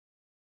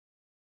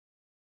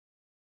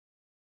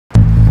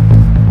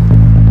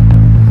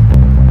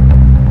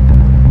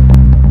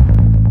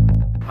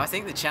I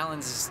think the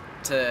challenge is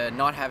to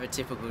not have a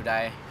typical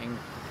day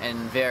and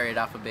vary it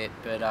up a bit,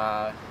 but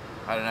I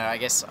don't know, I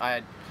guess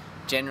I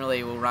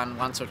generally will run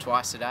once or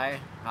twice a day.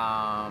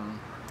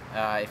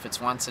 If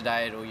it's once a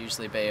day, it'll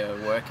usually be a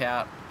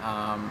workout.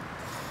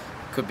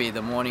 Could be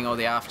the morning or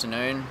the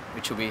afternoon,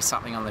 which will be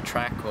something on the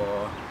track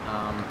or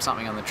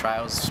something on the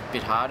trails, a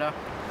bit harder.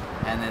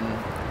 And then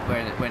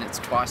when it's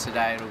twice a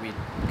day, it'll be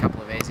a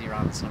couple of easy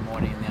runs in the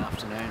morning and the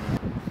afternoon.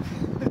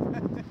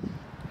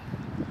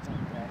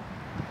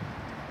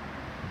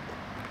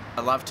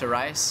 I love to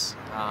race.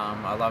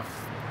 I love,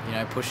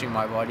 pushing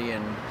my body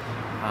and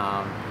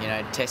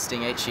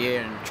testing each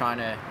year and trying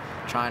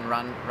and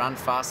run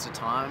faster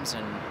times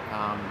and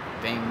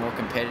being more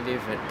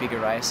competitive at bigger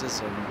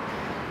races. And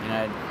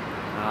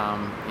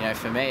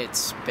for me,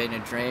 it's been a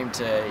dream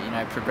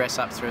to progress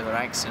up through the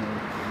ranks and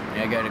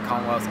go to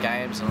Commonwealth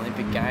Games and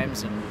Olympic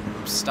Games, and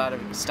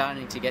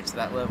starting to get to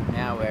that level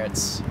now where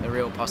it's a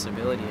real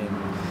possibility. And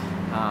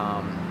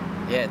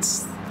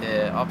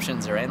the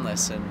options are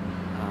endless, and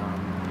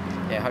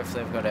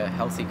hopefully I've got a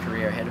healthy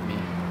career ahead of me.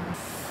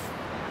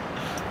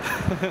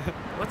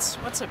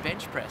 What's a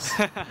bench press?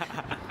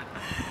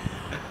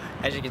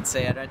 As you can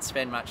see, I don't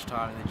spend much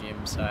time in the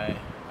gym, so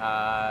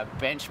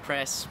bench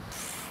press,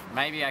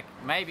 maybe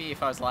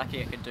if I was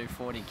lucky I could do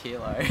 40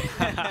 kilo.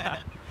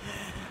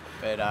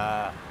 But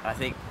I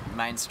think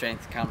main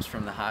strength comes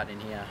from the heart in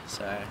here,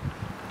 so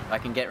I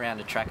can get around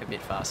a track a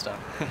bit faster.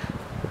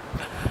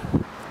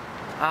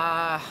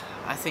 I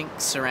think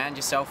surround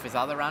yourself with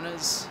other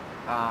runners,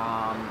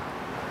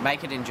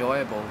 make it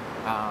enjoyable.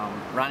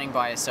 Running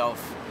by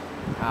yourself,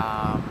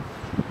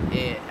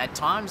 at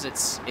times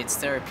it's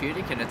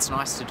therapeutic and it's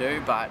nice to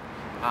do, but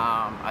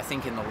I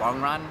think in the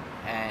long run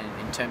and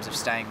in terms of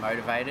staying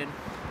motivated,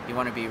 you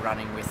want to be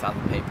running with other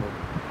people.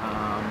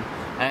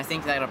 And I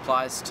think that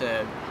applies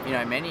to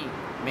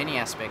many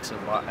aspects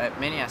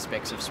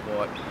of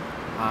sport.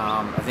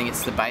 I think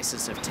it's the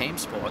basis of team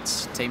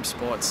sports. Team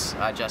sports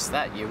are just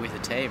that. You're with a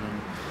team,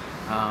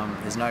 and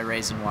there's no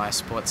reason why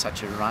sports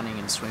such as running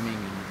and swimming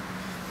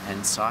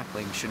and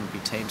cycling shouldn't be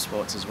team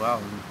sports as well.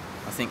 And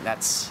I think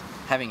that's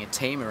having a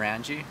team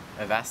around you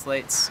of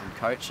athletes and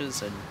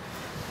coaches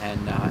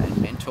and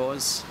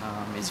mentors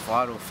is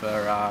vital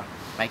for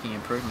making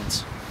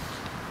improvements.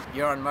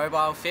 You're on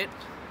MobileFit.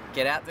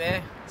 Get out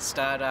there,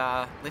 start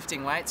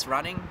lifting weights,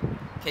 running,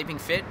 keeping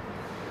fit,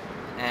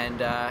 and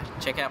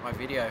check out my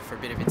video for a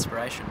bit of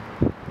inspiration.